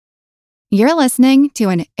You're listening to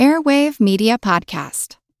an Airwave Media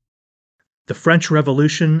Podcast. The French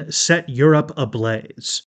Revolution set Europe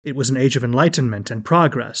ablaze. It was an age of enlightenment and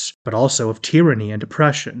progress, but also of tyranny and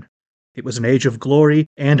oppression. It was an age of glory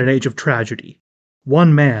and an age of tragedy.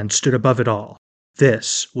 One man stood above it all.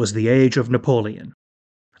 This was the Age of Napoleon.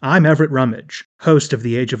 I'm Everett Rummage, host of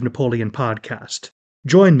the Age of Napoleon podcast.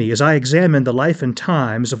 Join me as I examine the life and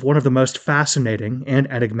times of one of the most fascinating and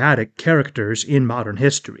enigmatic characters in modern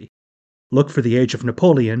history. Look for the Age of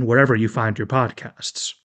Napoleon wherever you find your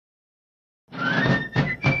podcasts.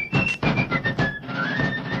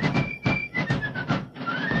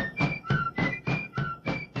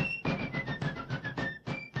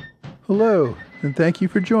 Hello, and thank you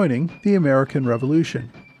for joining the American Revolution.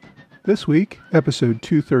 This week, episode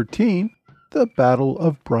 213, The Battle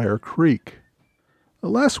of Brier Creek.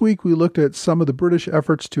 Last week we looked at some of the British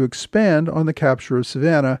efforts to expand on the capture of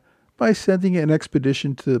Savannah by sending an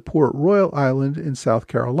expedition to Port Royal Island in South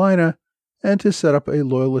Carolina and to set up a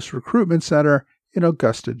Loyalist recruitment center in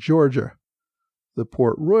Augusta, Georgia. The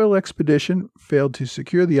Port Royal expedition failed to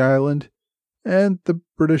secure the island, and the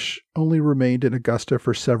British only remained in Augusta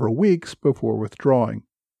for several weeks before withdrawing.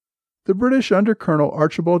 The British under Colonel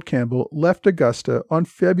Archibald Campbell left Augusta on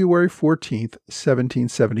February 14,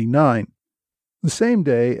 1779, the same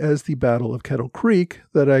day as the Battle of Kettle Creek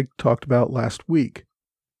that I talked about last week.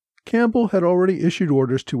 Campbell had already issued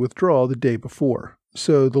orders to withdraw the day before,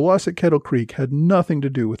 so the loss at Kettle Creek had nothing to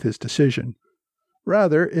do with his decision.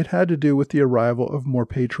 Rather, it had to do with the arrival of more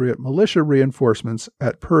Patriot militia reinforcements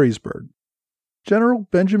at Perrysburg. General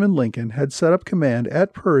Benjamin Lincoln had set up command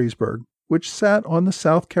at Perrysburg, which sat on the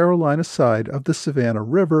South Carolina side of the Savannah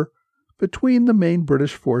River between the main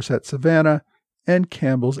British force at Savannah and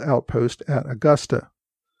Campbell's outpost at Augusta.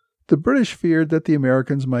 The British feared that the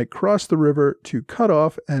Americans might cross the river to cut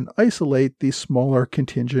off and isolate the smaller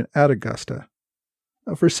contingent at Augusta.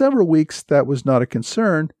 For several weeks, that was not a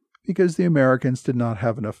concern because the Americans did not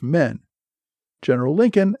have enough men. General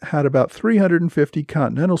Lincoln had about 350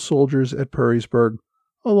 Continental soldiers at Perrysburg,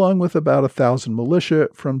 along with about 1,000 militia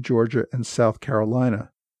from Georgia and South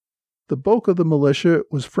Carolina. The bulk of the militia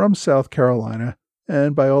was from South Carolina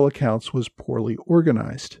and by all accounts was poorly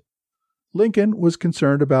organized. Lincoln was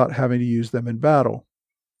concerned about having to use them in battle.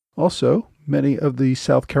 Also, many of the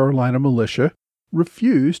South Carolina militia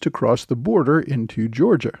refused to cross the border into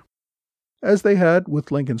Georgia. As they had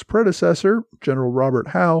with Lincoln's predecessor, General Robert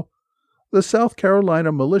Howe, the South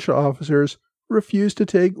Carolina militia officers refused to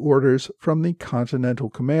take orders from the Continental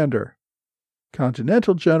commander.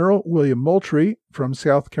 Continental General William Moultrie, from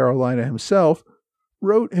South Carolina himself,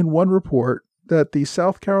 wrote in one report that the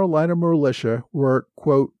South Carolina militia were,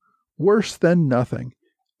 quote, worse than nothing,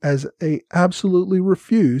 as they absolutely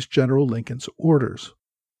refused General Lincoln's orders.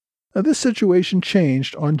 Now, this situation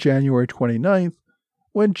changed on January 29th,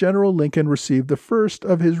 when General Lincoln received the first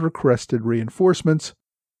of his requested reinforcements,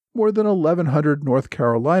 more than 1,100 North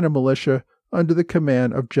Carolina militia under the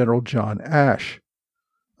command of General John Ashe.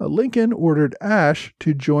 Lincoln ordered Ashe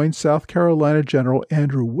to join South Carolina General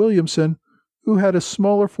Andrew Williamson, who had a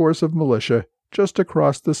smaller force of militia just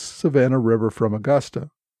across the Savannah River from Augusta.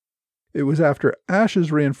 It was after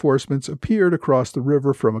Ashe's reinforcements appeared across the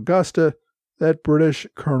river from Augusta that British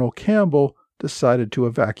Colonel Campbell decided to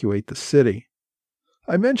evacuate the city.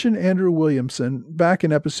 I mentioned Andrew Williamson back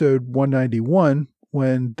in episode 191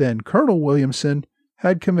 when then Colonel Williamson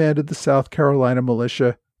had commanded the South Carolina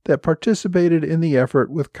militia that participated in the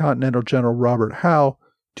effort with Continental General Robert Howe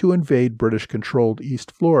to invade British-controlled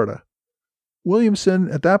East Florida. Williamson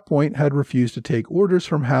at that point had refused to take orders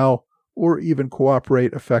from Howe or even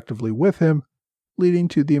cooperate effectively with him, leading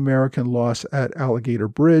to the American loss at Alligator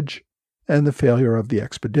Bridge and the failure of the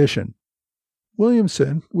expedition.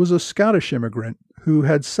 Williamson was a Scottish immigrant who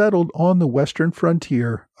had settled on the western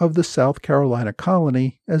frontier of the South Carolina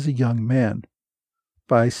colony as a young man.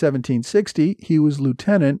 By 1760, he was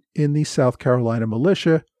lieutenant in the South Carolina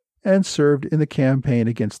militia and served in the campaign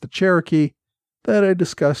against the Cherokee that I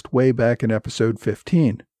discussed way back in episode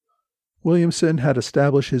 15. Williamson had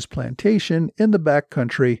established his plantation in the back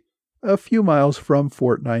country a few miles from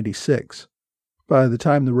Fort 96. By the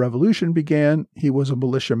time the Revolution began, he was a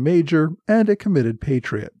militia major and a committed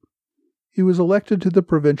patriot. He was elected to the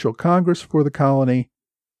Provincial Congress for the colony.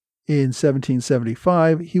 In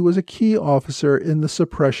 1775, he was a key officer in the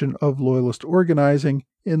suppression of Loyalist organizing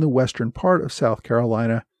in the western part of South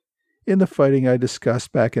Carolina in the fighting I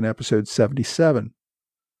discussed back in episode 77.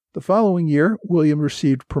 The following year, William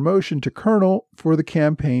received promotion to colonel for the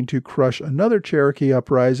campaign to crush another Cherokee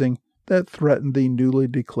uprising that threatened the newly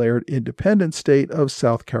declared independent state of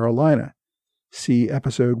South Carolina. See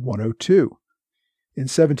episode 102. In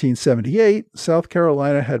 1778, South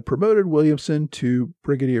Carolina had promoted Williamson to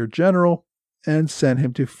brigadier general and sent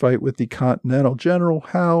him to fight with the Continental General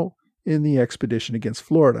Howe in the expedition against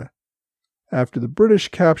Florida. After the British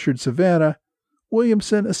captured Savannah,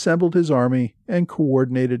 Williamson assembled his army and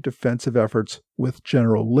coordinated defensive efforts with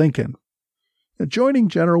General Lincoln. Joining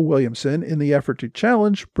General Williamson in the effort to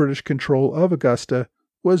challenge British control of Augusta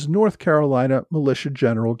was North Carolina Militia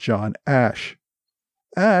General John Ashe.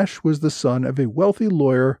 Ashe was the son of a wealthy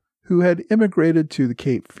lawyer who had immigrated to the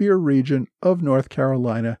Cape Fear region of North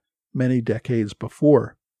Carolina many decades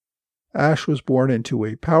before. Ashe was born into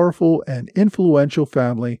a powerful and influential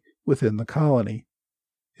family within the colony.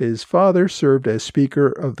 His father served as Speaker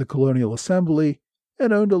of the Colonial Assembly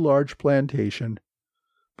and owned a large plantation,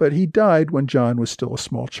 but he died when John was still a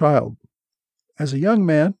small child. As a young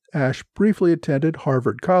man, Ashe briefly attended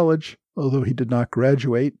Harvard College, although he did not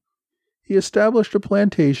graduate. He established a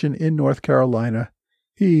plantation in North Carolina.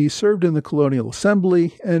 He served in the Colonial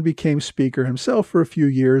Assembly and became Speaker himself for a few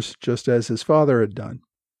years, just as his father had done.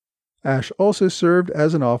 Ashe also served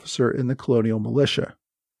as an officer in the colonial militia.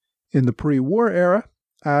 In the pre-war era,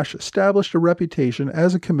 Ashe established a reputation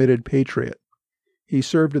as a committed patriot. He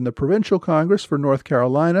served in the Provincial Congress for North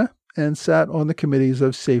Carolina and sat on the committees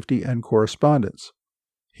of Safety and Correspondence.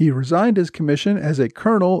 He resigned his commission as a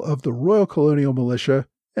colonel of the Royal Colonial Militia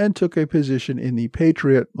and took a position in the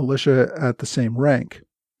Patriot Militia at the same rank.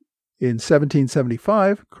 In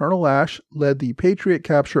 1775, Colonel Ashe led the Patriot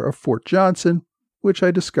capture of Fort Johnson, which I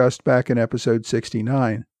discussed back in episode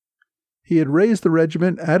 69. He had raised the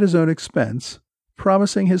regiment at his own expense,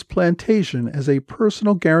 promising his plantation as a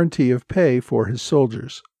personal guarantee of pay for his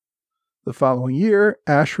soldiers. The following year,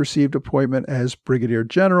 Ashe received appointment as brigadier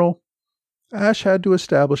general. Ashe had to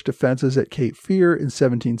establish defenses at Cape Fear in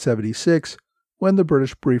 1776, when the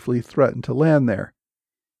British briefly threatened to land there.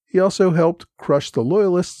 He also helped crush the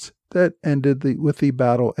Loyalists that ended with the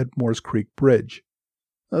battle at Moores Creek Bridge.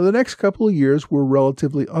 Now, the next couple of years were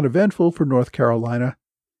relatively uneventful for North Carolina.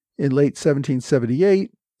 In late 1778,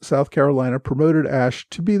 South Carolina promoted Ashe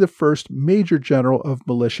to be the first major general of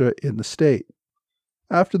militia in the state.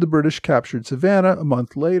 After the British captured Savannah a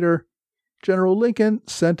month later, General Lincoln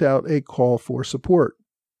sent out a call for support.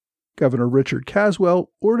 Governor Richard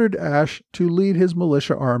Caswell ordered Ashe to lead his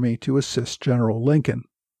militia army to assist General Lincoln.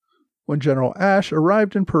 When General Ashe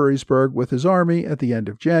arrived in Perrysburg with his army at the end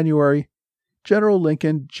of January, General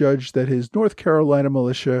Lincoln judged that his North Carolina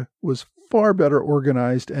militia was far better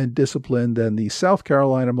organized and disciplined than the South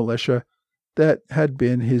Carolina militia that had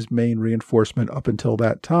been his main reinforcement up until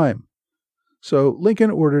that time. So Lincoln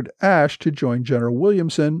ordered Ashe to join General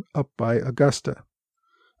Williamson up by Augusta.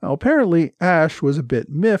 Now, apparently, Ashe was a bit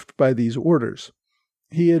miffed by these orders.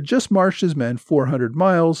 He had just marched his men 400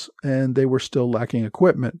 miles, and they were still lacking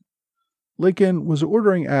equipment. Lincoln was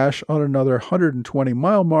ordering Ashe on another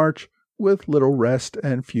 120-mile march with little rest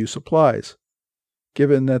and few supplies.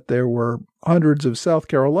 Given that there were hundreds of South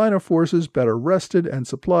Carolina forces better rested and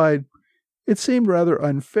supplied, it seemed rather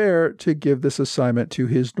unfair to give this assignment to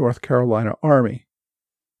his North Carolina army.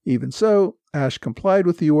 Even so, Ashe complied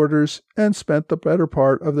with the orders and spent the better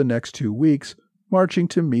part of the next 2 weeks marching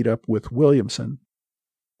to meet up with Williamson.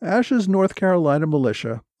 Ashe's North Carolina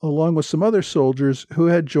militia, along with some other soldiers who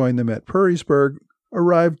had joined them at Perrysburg,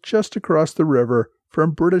 arrived just across the river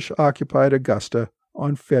from British-occupied Augusta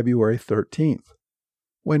on February 13th.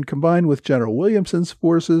 When combined with General Williamson's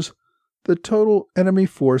forces, the total enemy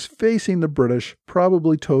force facing the British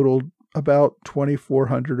probably totaled about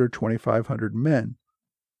 2,400 or 2,500 men.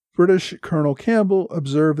 British Colonel Campbell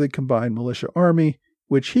observed the combined militia army,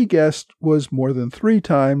 which he guessed was more than 3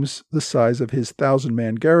 times the size of his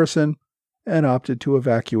 1,000-man garrison, and opted to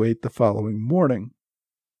evacuate the following morning.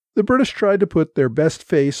 The British tried to put their best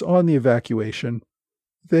face on the evacuation.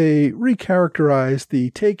 They recharacterized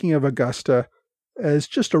the taking of Augusta as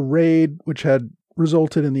just a raid which had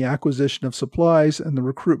resulted in the acquisition of supplies and the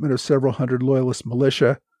recruitment of several hundred Loyalist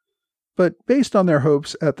militia. But based on their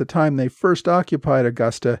hopes at the time they first occupied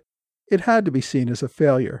Augusta, it had to be seen as a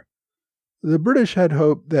failure. The British had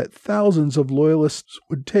hoped that thousands of Loyalists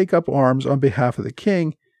would take up arms on behalf of the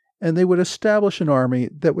king, and they would establish an army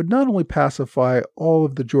that would not only pacify all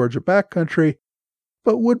of the Georgia backcountry,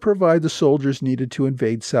 but would provide the soldiers needed to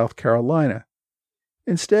invade South Carolina.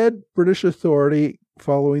 Instead, British authority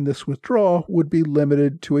following this withdrawal would be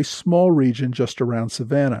limited to a small region just around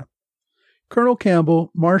Savannah. Colonel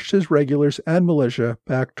Campbell marched his regulars and militia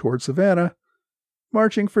back toward Savannah,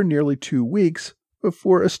 marching for nearly 2 weeks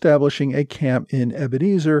before establishing a camp in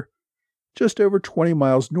Ebenezer, just over 20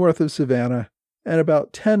 miles north of Savannah and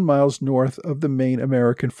about 10 miles north of the main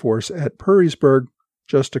American force at Perrysburg,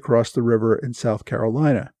 just across the river in South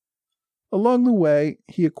Carolina. Along the way,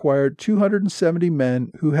 he acquired 270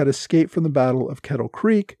 men who had escaped from the Battle of Kettle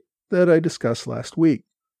Creek that I discussed last week.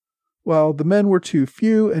 While the men were too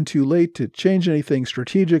few and too late to change anything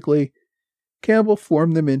strategically, Campbell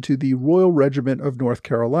formed them into the Royal Regiment of North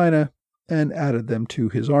Carolina and added them to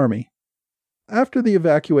his army. After the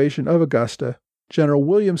evacuation of Augusta, General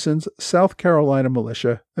Williamson's South Carolina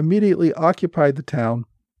militia immediately occupied the town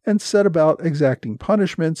and set about exacting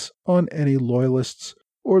punishments on any loyalists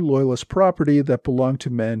or loyalist property that belonged to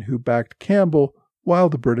men who backed Campbell while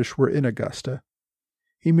the British were in Augusta.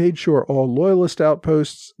 He made sure all loyalist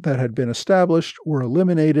outposts that had been established were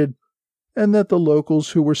eliminated, and that the locals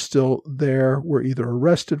who were still there were either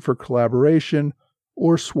arrested for collaboration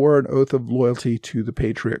or swore an oath of loyalty to the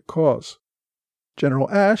Patriot cause. General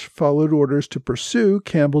Ashe followed orders to pursue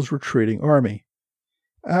Campbell's retreating army.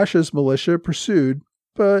 Ashe's militia pursued,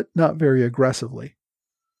 but not very aggressively.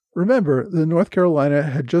 Remember, the North Carolina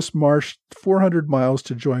had just marched 400 miles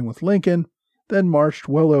to join with Lincoln, then marched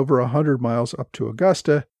well over 100 miles up to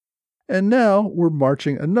Augusta, and now were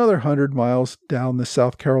marching another 100 miles down the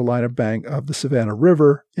South Carolina bank of the Savannah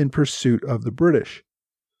River in pursuit of the British.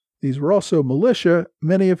 These were also militia,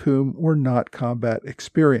 many of whom were not combat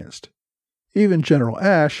experienced. Even General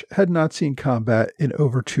Ashe had not seen combat in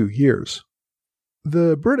over 2 years.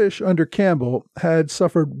 The British under Campbell had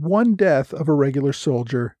suffered one death of a regular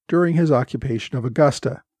soldier during his occupation of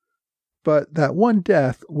Augusta, but that one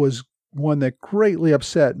death was one that greatly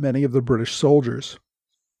upset many of the British soldiers.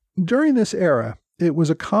 During this era, it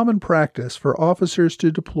was a common practice for officers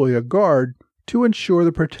to deploy a guard to ensure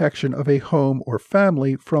the protection of a home or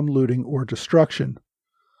family from looting or destruction.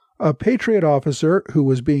 A Patriot officer who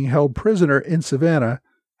was being held prisoner in Savannah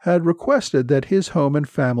had requested that his home and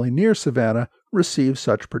family near Savannah receive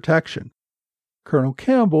such protection. Colonel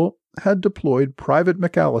Campbell had deployed Private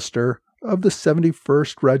McAllister of the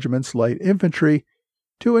 71st Regiment's Light Infantry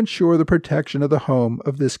to ensure the protection of the home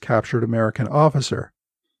of this captured American officer.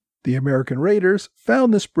 The American raiders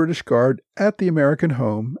found this British guard at the American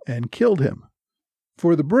home and killed him.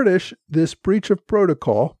 For the British, this breach of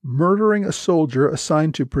protocol, murdering a soldier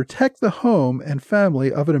assigned to protect the home and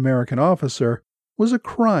family of an American officer, was a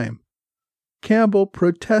crime. Campbell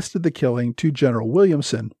protested the killing to General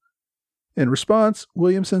Williamson. In response,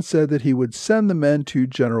 Williamson said that he would send the men to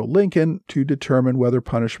General Lincoln to determine whether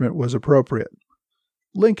punishment was appropriate.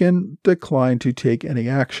 Lincoln declined to take any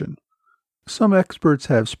action. Some experts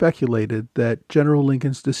have speculated that General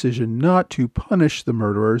Lincoln's decision not to punish the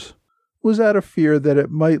murderers was out of fear that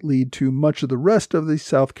it might lead to much of the rest of the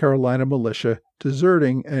South Carolina militia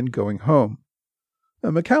deserting and going home.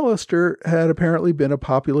 McAllister had apparently been a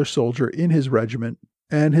popular soldier in his regiment,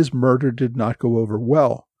 and his murder did not go over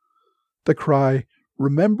well. The cry,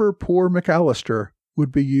 "Remember poor McAllister,"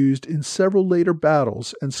 would be used in several later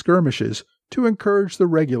battles and skirmishes to encourage the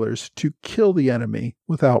regulars to kill the enemy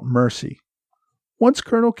without mercy. Once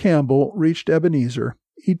Colonel Campbell reached Ebenezer,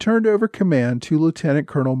 he turned over command to Lieutenant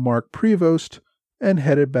Colonel Mark Prevost and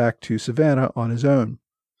headed back to Savannah on his own.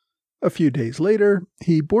 A few days later,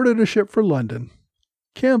 he boarded a ship for London.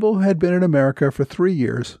 Campbell had been in America for 3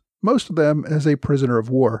 years, most of them as a prisoner of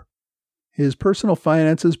war. His personal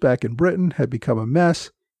finances back in Britain had become a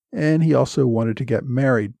mess, and he also wanted to get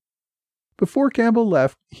married. Before Campbell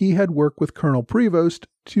left, he had worked with Colonel Prevost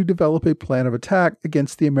to develop a plan of attack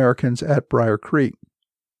against the Americans at Brier Creek.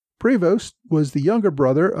 Prevost was the younger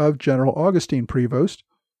brother of General Augustine Prevost,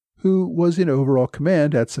 who was in overall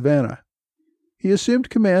command at Savannah. He assumed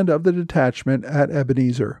command of the detachment at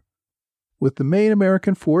Ebenezer. With the main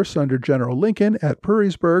American force under General Lincoln at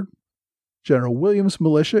Perrysburg, General Williams'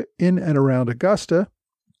 militia in and around Augusta,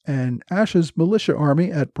 and Ashe's militia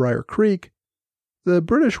army at Brier Creek, the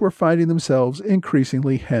British were finding themselves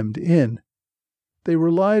increasingly hemmed in. They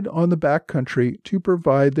relied on the back country to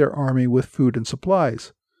provide their army with food and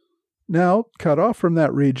supplies. Now, cut off from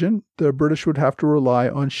that region, the British would have to rely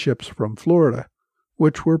on ships from Florida,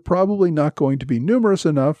 which were probably not going to be numerous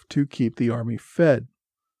enough to keep the army fed.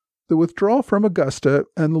 The withdrawal from Augusta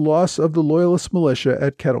and the loss of the Loyalist militia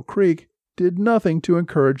at Kettle Creek did nothing to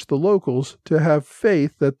encourage the locals to have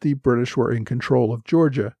faith that the British were in control of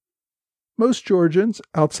Georgia. Most Georgians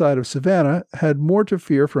outside of Savannah had more to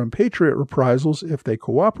fear from Patriot reprisals if they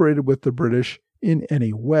cooperated with the British in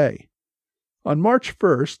any way. On March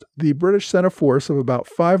 1st, the British sent a force of about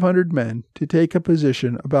 500 men to take a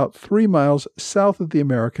position about 3 miles south of the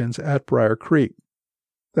Americans at Brier Creek.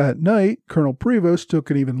 That night, Colonel Prevost took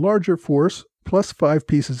an even larger force, plus 5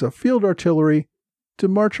 pieces of field artillery, to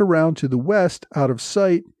march around to the west out of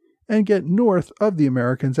sight and get north of the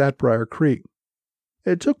Americans at Brier Creek.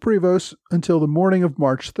 It took Prevost until the morning of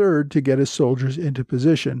March 3rd to get his soldiers into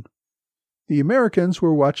position. The Americans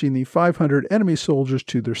were watching the 500 enemy soldiers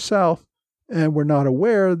to their south and were not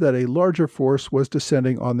aware that a larger force was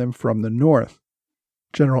descending on them from the north.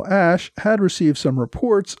 General Ashe had received some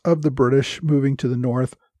reports of the British moving to the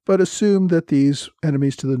north, but assumed that these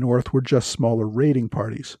enemies to the north were just smaller raiding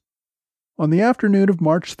parties. On the afternoon of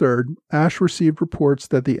March 3rd, Ashe received reports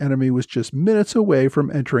that the enemy was just minutes away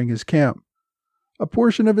from entering his camp. A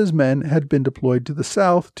portion of his men had been deployed to the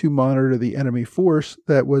south to monitor the enemy force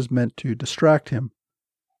that was meant to distract him.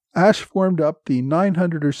 Ashe formed up the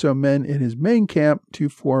 900 or so men in his main camp to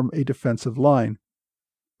form a defensive line.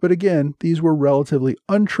 But again, these were relatively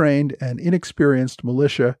untrained and inexperienced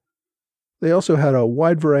militia. They also had a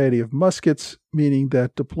wide variety of muskets, meaning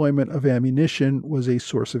that deployment of ammunition was a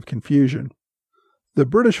source of confusion. The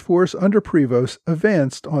British force under Prevost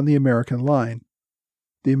advanced on the American line.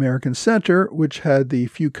 The American center, which had the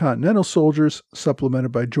few Continental soldiers,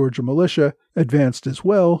 supplemented by Georgia militia, advanced as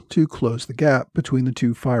well to close the gap between the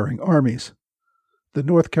two firing armies. The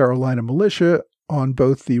North Carolina militia, on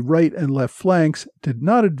both the right and left flanks, did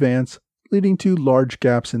not advance, leading to large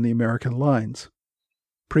gaps in the American lines.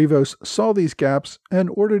 Prevost saw these gaps and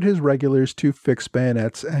ordered his regulars to fix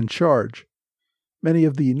bayonets and charge. Many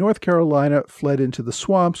of the North Carolina fled into the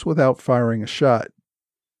swamps without firing a shot.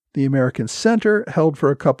 The American center held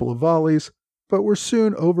for a couple of volleys, but were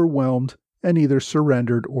soon overwhelmed and either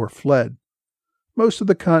surrendered or fled. Most of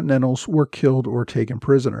the Continentals were killed or taken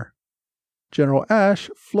prisoner. General Ashe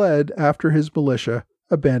fled after his militia,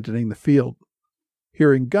 abandoning the field.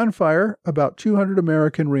 Hearing gunfire, about 200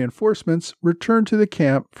 American reinforcements returned to the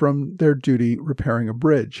camp from their duty repairing a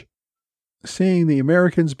bridge. Seeing the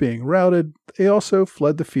Americans being routed, they also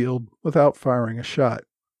fled the field without firing a shot.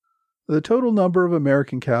 The total number of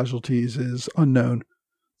American casualties is unknown.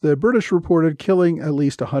 The British reported killing at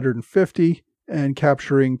least 150 and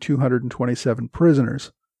capturing 227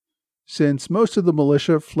 prisoners. Since most of the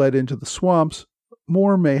militia fled into the swamps,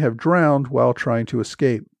 more may have drowned while trying to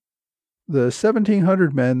escape. The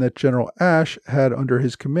 1,700 men that General Ashe had under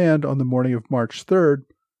his command on the morning of March 3rd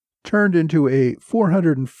turned into a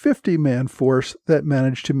 450-man force that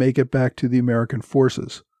managed to make it back to the American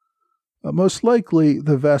forces. Most likely,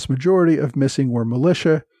 the vast majority of missing were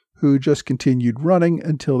militia, who just continued running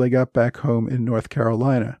until they got back home in North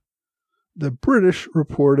Carolina. The British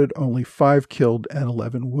reported only 5 killed and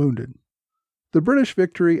 11 wounded. The British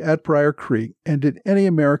victory at Brier Creek ended any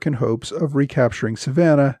American hopes of recapturing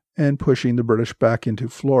Savannah and pushing the British back into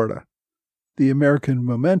Florida. The American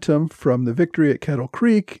momentum from the victory at Kettle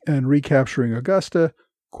Creek and recapturing Augusta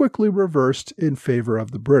quickly reversed in favor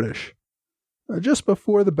of the British. Just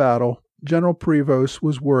before the battle, General Prevost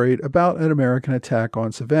was worried about an American attack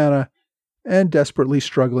on Savannah and desperately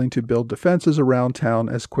struggling to build defenses around town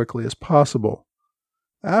as quickly as possible.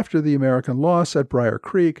 After the American loss at Brier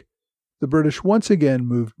Creek, the British once again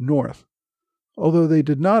moved north. Although they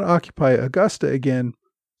did not occupy Augusta again,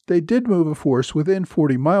 they did move a force within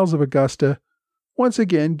 40 miles of Augusta, once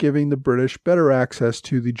again giving the British better access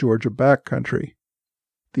to the Georgia backcountry.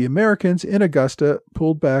 The Americans in Augusta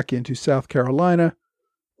pulled back into South Carolina,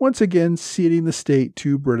 once again ceding the state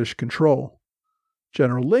to British control.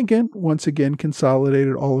 General Lincoln once again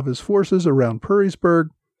consolidated all of his forces around Perrysburg,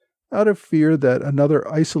 out of fear that another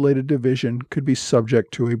isolated division could be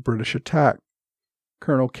subject to a British attack.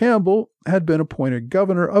 Colonel Campbell had been appointed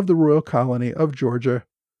governor of the royal colony of Georgia.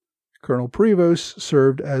 Colonel Prevost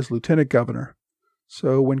served as lieutenant governor.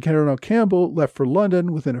 So when Colonel Campbell left for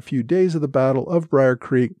London within a few days of the Battle of Brier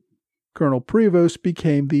Creek, Colonel Prevost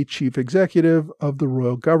became the chief executive of the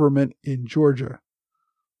royal government in Georgia.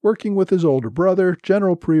 Working with his older brother,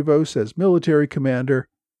 General Prevost, as military commander,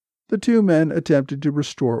 the two men attempted to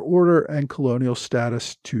restore order and colonial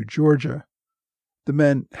status to Georgia. The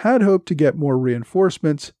men had hoped to get more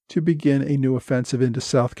reinforcements to begin a new offensive into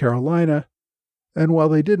South Carolina, and while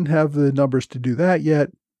they didn't have the numbers to do that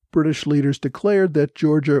yet, British leaders declared that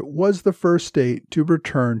Georgia was the first state to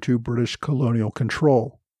return to British colonial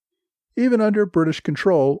control. Even under British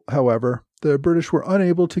control, however, the British were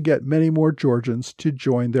unable to get many more Georgians to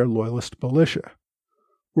join their loyalist militia.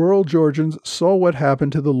 Rural Georgians saw what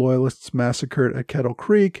happened to the Loyalists massacred at Kettle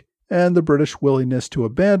Creek and the British willingness to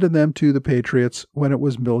abandon them to the Patriots when it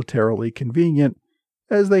was militarily convenient,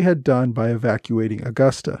 as they had done by evacuating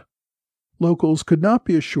Augusta. Locals could not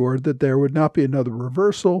be assured that there would not be another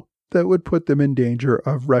reversal that would put them in danger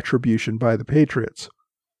of retribution by the Patriots.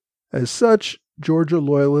 As such, Georgia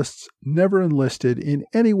Loyalists never enlisted in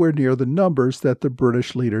anywhere near the numbers that the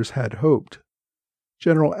British leaders had hoped.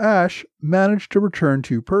 General Ashe managed to return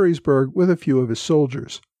to Perrysburg with a few of his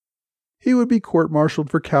soldiers. He would be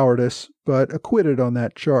court-martialed for cowardice, but acquitted on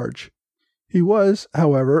that charge. He was,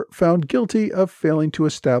 however, found guilty of failing to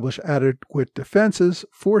establish adequate defenses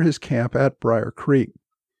for his camp at Brier Creek.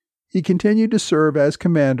 He continued to serve as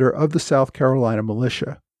commander of the South Carolina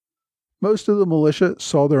militia. Most of the militia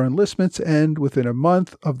saw their enlistments end within a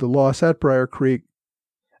month of the loss at Brier Creek,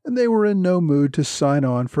 and they were in no mood to sign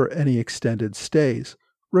on for any extended stays,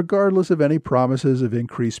 regardless of any promises of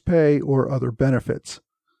increased pay or other benefits.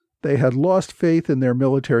 They had lost faith in their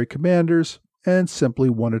military commanders and simply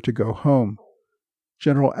wanted to go home.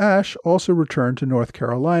 General Ashe also returned to North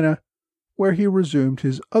Carolina, where he resumed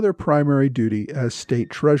his other primary duty as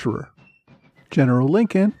state treasurer. General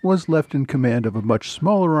Lincoln was left in command of a much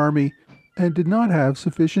smaller army and did not have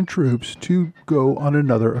sufficient troops to go on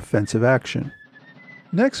another offensive action.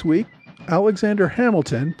 Next week, Alexander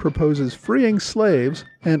Hamilton proposes freeing slaves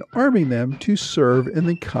and arming them to serve in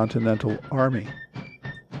the Continental Army.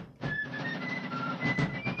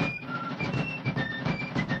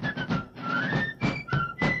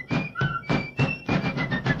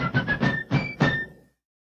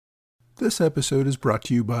 This episode is brought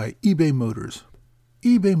to you by eBay Motors.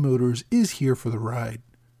 eBay Motors is here for the ride.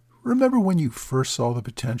 Remember when you first saw the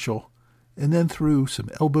potential, and then through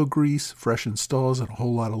some elbow grease, fresh installs, and a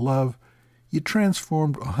whole lot of love, you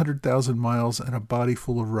transformed 100,000 miles and a body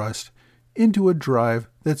full of rust into a drive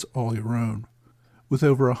that's all your own. With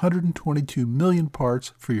over 122 million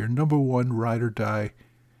parts for your number one ride or die,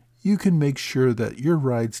 you can make sure that your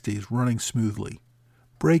ride stays running smoothly.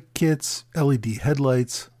 Brake kits, LED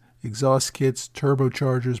headlights, exhaust kits,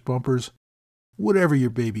 turbochargers, bumpers, whatever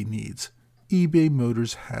your baby needs, eBay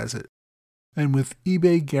Motors has it. And with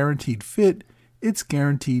eBay Guaranteed Fit, it's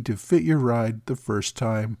guaranteed to fit your ride the first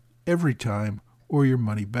time, every time, or your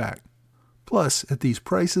money back. Plus, at these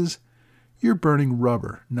prices, you're burning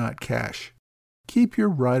rubber, not cash. Keep your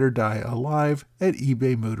ride or die alive at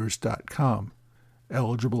ebaymotors.com.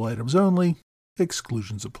 Eligible items only.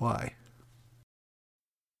 Exclusions apply.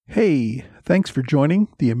 Hey, thanks for joining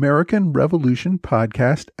the American Revolution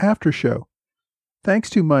Podcast After Show. Thanks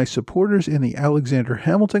to my supporters in the Alexander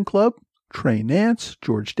Hamilton Club, Trey Nance,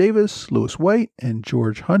 George Davis, Lewis White, and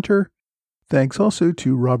George Hunter. Thanks also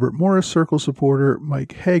to Robert Morris Circle supporter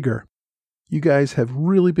Mike Hager. You guys have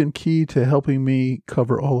really been key to helping me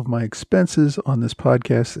cover all of my expenses on this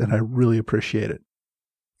podcast, and I really appreciate it.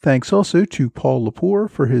 Thanks also to Paul Lepore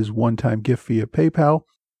for his one-time gift via PayPal.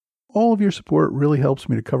 All of your support really helps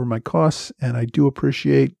me to cover my costs, and I do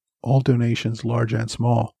appreciate all donations, large and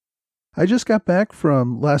small. I just got back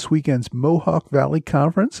from last weekend's Mohawk Valley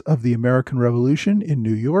Conference of the American Revolution in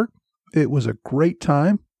New York. It was a great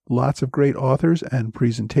time, lots of great authors and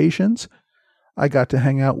presentations. I got to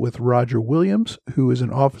hang out with Roger Williams, who is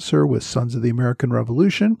an officer with Sons of the American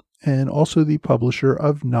Revolution and also the publisher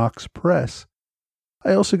of Knox Press.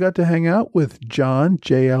 I also got to hang out with John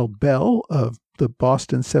J.L. Bell of the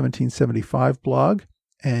Boston 1775 blog,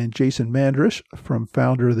 and Jason Mandrish from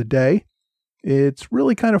Founder of the Day. It's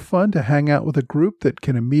really kind of fun to hang out with a group that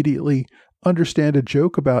can immediately understand a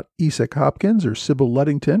joke about Isaac Hopkins or Sybil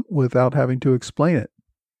Luddington without having to explain it.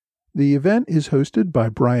 The event is hosted by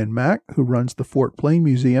Brian Mack, who runs the Fort Plain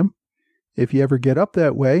Museum. If you ever get up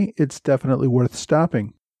that way, it's definitely worth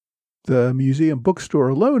stopping. The museum bookstore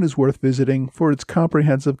alone is worth visiting for its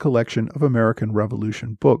comprehensive collection of American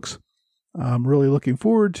Revolution books. I'm really looking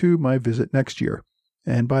forward to my visit next year.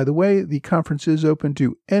 And by the way, the conference is open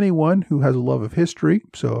to anyone who has a love of history,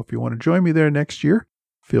 so if you want to join me there next year,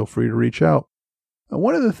 feel free to reach out.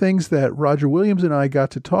 One of the things that Roger Williams and I got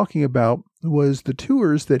to talking about was the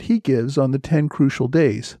tours that he gives on the 10 crucial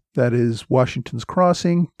days. That is Washington's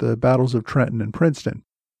Crossing, the battles of Trenton and Princeton.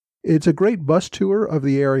 It's a great bus tour of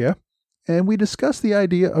the area, and we discussed the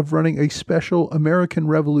idea of running a special American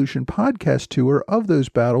Revolution podcast tour of those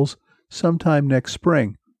battles sometime next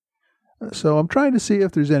spring. So I'm trying to see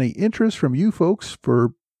if there's any interest from you folks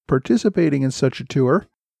for participating in such a tour.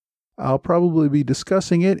 I'll probably be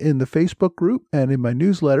discussing it in the Facebook group and in my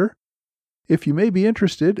newsletter. If you may be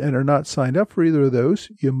interested and are not signed up for either of those,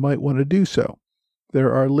 you might want to do so.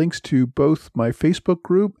 There are links to both my Facebook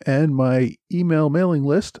group and my email mailing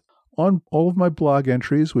list on all of my blog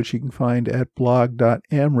entries, which you can find at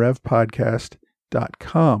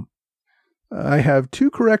blog.amrevpodcast.com. I have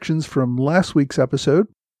two corrections from last week's episode.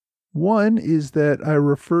 One is that I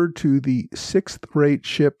referred to the sixth-rate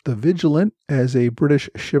ship, the Vigilant, as a British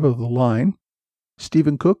ship of the line.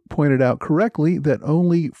 Stephen Cook pointed out correctly that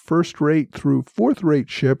only first-rate through fourth-rate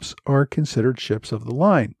ships are considered ships of the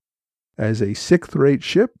line. As a sixth-rate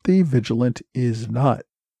ship, the Vigilant is not.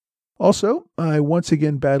 Also, I once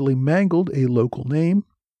again badly mangled a local name.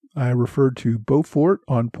 I referred to Beaufort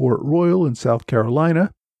on Port Royal in South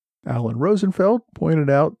Carolina. Alan Rosenfeld pointed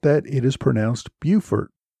out that it is pronounced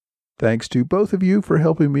Beaufort. Thanks to both of you for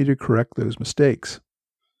helping me to correct those mistakes.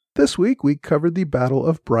 This week we covered the Battle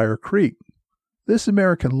of Brier Creek. This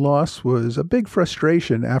American loss was a big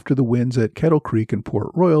frustration after the wins at Kettle Creek and Port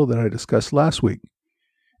Royal that I discussed last week.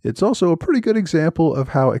 It's also a pretty good example of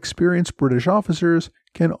how experienced British officers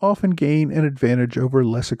can often gain an advantage over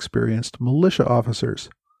less experienced militia officers.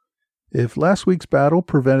 If last week's battle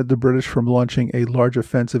prevented the British from launching a large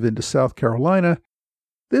offensive into South Carolina,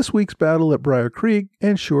 this week's battle at Brier Creek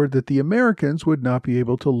ensured that the Americans would not be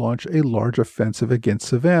able to launch a large offensive against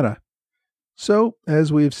Savannah. So,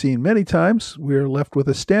 as we have seen many times, we are left with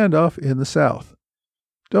a standoff in the South.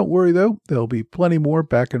 Don't worry though, there'll be plenty more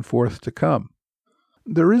back and forth to come.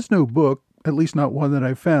 There is no book, at least not one that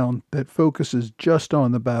I've found, that focuses just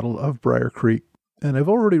on the Battle of Brier Creek, and I've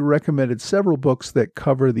already recommended several books that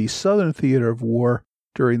cover the Southern theater of war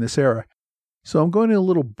during this era. So I'm going a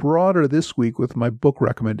little broader this week with my book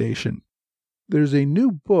recommendation. There's a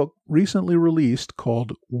new book recently released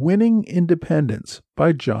called Winning Independence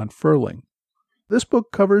by John Ferling. This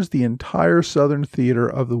book covers the entire Southern theater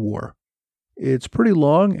of the war. It's pretty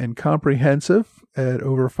long and comprehensive at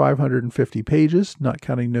over 550 pages, not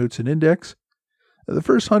counting notes and index. The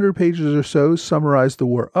first 100 pages or so summarize the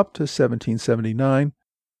war up to 1779,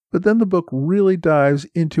 but then the book really dives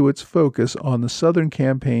into its focus on the Southern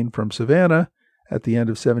campaign from Savannah at the end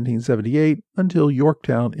of 1778 until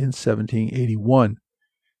Yorktown in 1781.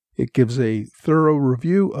 It gives a thorough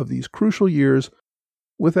review of these crucial years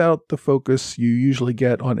without the focus you usually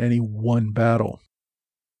get on any one battle.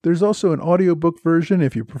 There's also an audiobook version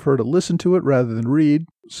if you prefer to listen to it rather than read,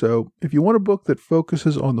 so if you want a book that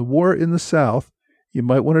focuses on the war in the South, you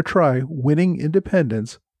might want to try Winning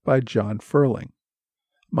Independence by John Ferling.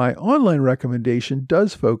 My online recommendation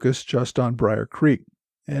does focus just on Brier Creek,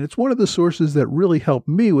 and it's one of the sources that really helped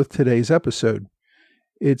me with today's episode.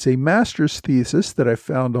 It's a master's thesis that I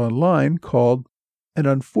found online called An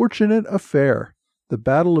Unfortunate Affair, The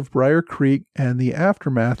Battle of Brier Creek and the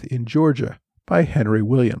Aftermath in Georgia by Henry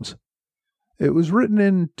Williams. It was written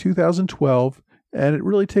in 2012, and it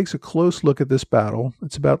really takes a close look at this battle.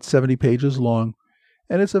 It's about 70 pages long,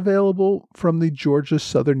 and it's available from the Georgia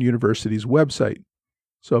Southern University's website.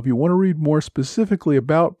 So if you want to read more specifically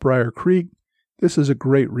about Brier Creek, this is a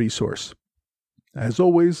great resource. As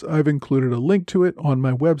always, I've included a link to it on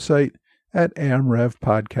my website at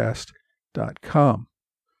amrevpodcast.com.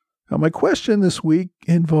 Now, my question this week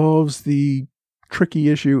involves the tricky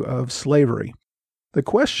issue of slavery. The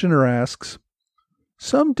questioner asks,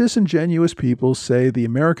 some disingenuous people say the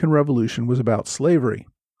American Revolution was about slavery.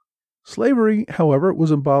 Slavery, however, was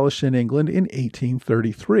abolished in England in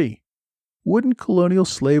 1833. Wouldn't colonial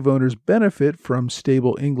slave owners benefit from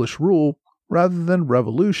stable English rule rather than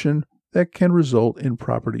revolution that can result in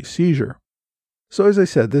property seizure? So as I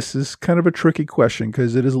said, this is kind of a tricky question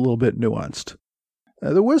because it is a little bit nuanced.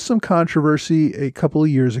 There was some controversy a couple of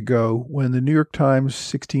years ago when the New York Times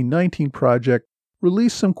 1619 Project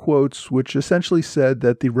released some quotes which essentially said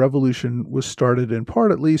that the revolution was started in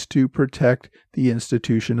part at least to protect the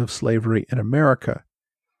institution of slavery in America.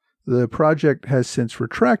 The project has since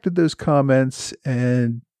retracted those comments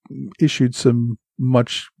and issued some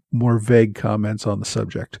much more vague comments on the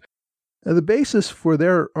subject. Now, the basis for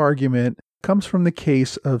their argument comes from the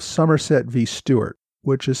case of Somerset v. Stewart,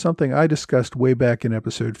 which is something I discussed way back in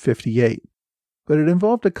episode 58. But it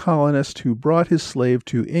involved a colonist who brought his slave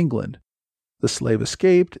to England. The slave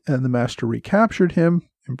escaped, and the master recaptured him,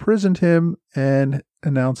 imprisoned him, and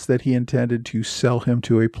announced that he intended to sell him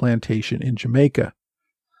to a plantation in Jamaica.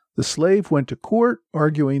 The slave went to court,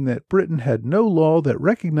 arguing that Britain had no law that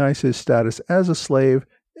recognized his status as a slave,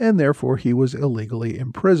 and therefore he was illegally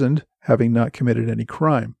imprisoned, having not committed any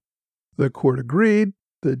crime. The court agreed.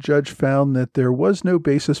 The judge found that there was no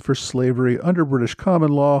basis for slavery under British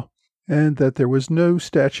common law, and that there was no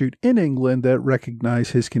statute in England that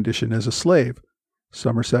recognized his condition as a slave.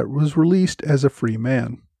 Somerset was released as a free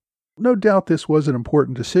man. No doubt this was an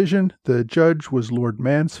important decision. The judge was Lord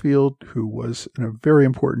Mansfield, who was a very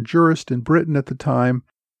important jurist in Britain at the time,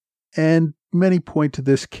 and many point to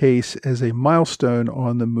this case as a milestone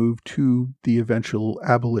on the move to the eventual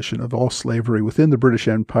abolition of all slavery within the British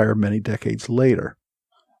Empire many decades later.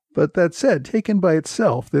 But that said, taken by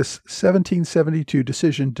itself, this 1772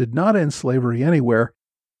 decision did not end slavery anywhere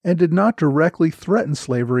and did not directly threaten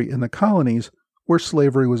slavery in the colonies where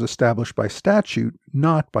slavery was established by statute,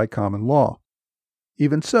 not by common law.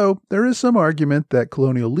 Even so, there is some argument that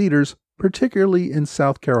colonial leaders, particularly in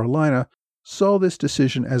South Carolina, saw this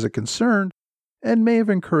decision as a concern and may have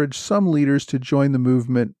encouraged some leaders to join the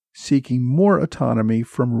movement seeking more autonomy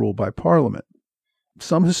from rule by Parliament.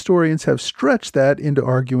 Some historians have stretched that into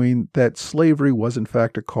arguing that slavery was in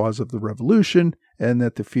fact a cause of the Revolution, and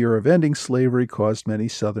that the fear of ending slavery caused many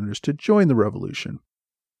Southerners to join the Revolution.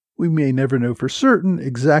 We may never know for certain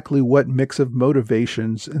exactly what mix of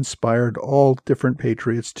motivations inspired all different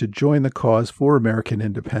patriots to join the cause for American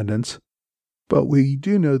independence, but we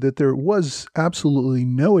do know that there was absolutely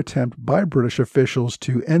no attempt by British officials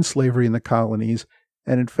to end slavery in the colonies,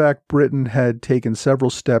 and in fact, Britain had taken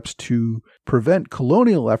several steps to prevent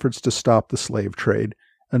colonial efforts to stop the slave trade.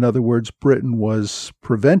 In other words, Britain was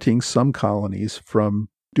preventing some colonies from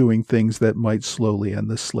doing things that might slowly end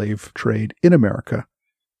the slave trade in America.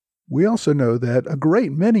 We also know that a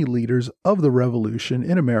great many leaders of the Revolution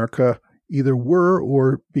in America either were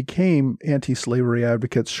or became anti-slavery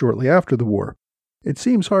advocates shortly after the war. It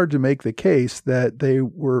seems hard to make the case that they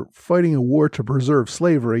were fighting a war to preserve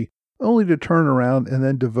slavery, only to turn around and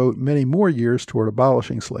then devote many more years toward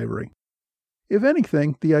abolishing slavery. If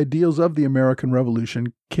anything, the ideals of the American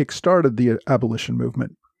Revolution kick-started the abolition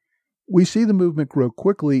movement. We see the movement grow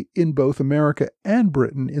quickly in both America and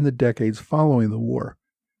Britain in the decades following the war.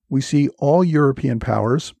 We see all European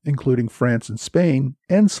powers, including France and Spain,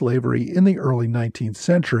 end slavery in the early 19th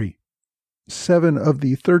century. 7 of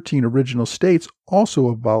the 13 original states also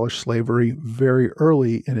abolished slavery very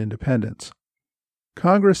early in independence.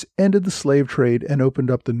 Congress ended the slave trade and opened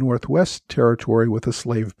up the Northwest Territory with a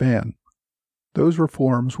slave ban. Those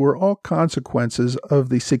reforms were all consequences of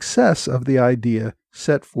the success of the idea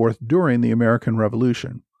set forth during the American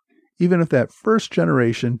Revolution, even if that first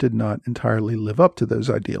generation did not entirely live up to those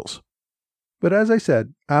ideals. But as I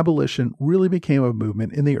said, abolition really became a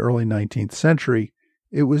movement in the early 19th century.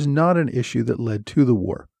 It was not an issue that led to the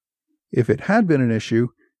war. If it had been an issue,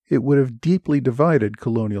 it would have deeply divided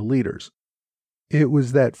colonial leaders. It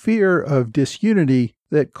was that fear of disunity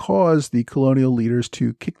that caused the colonial leaders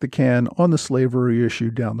to kick the can on the slavery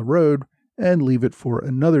issue down the road and leave it for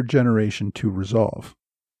another generation to resolve.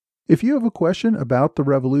 If you have a question about the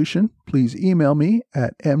Revolution, please email me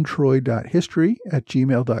at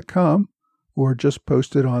mtroy.history@gmail.com, or just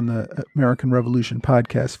post it on the American Revolution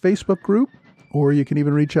Podcast Facebook group, or you can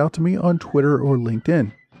even reach out to me on Twitter or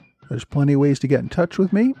LinkedIn. There's plenty of ways to get in touch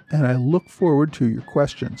with me, and I look forward to your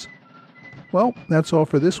questions. Well, that's all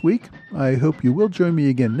for this week. I hope you will join me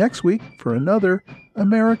again next week for another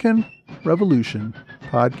American Revolution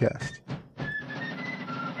podcast.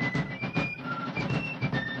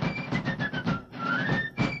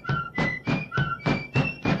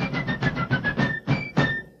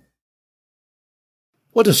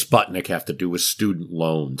 What does Sputnik have to do with student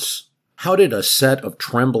loans? How did a set of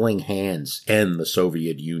trembling hands end the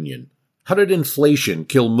Soviet Union? How did inflation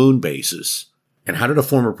kill moon bases? And how did a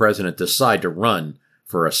former president decide to run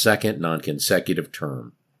for a second non-consecutive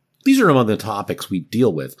term? These are among the topics we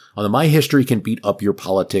deal with on the My History Can Beat Up Your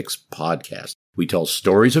Politics podcast. We tell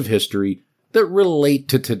stories of history that relate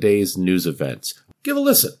to today's news events. Give a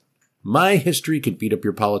listen. My History Can Beat Up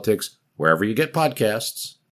Your Politics wherever you get podcasts.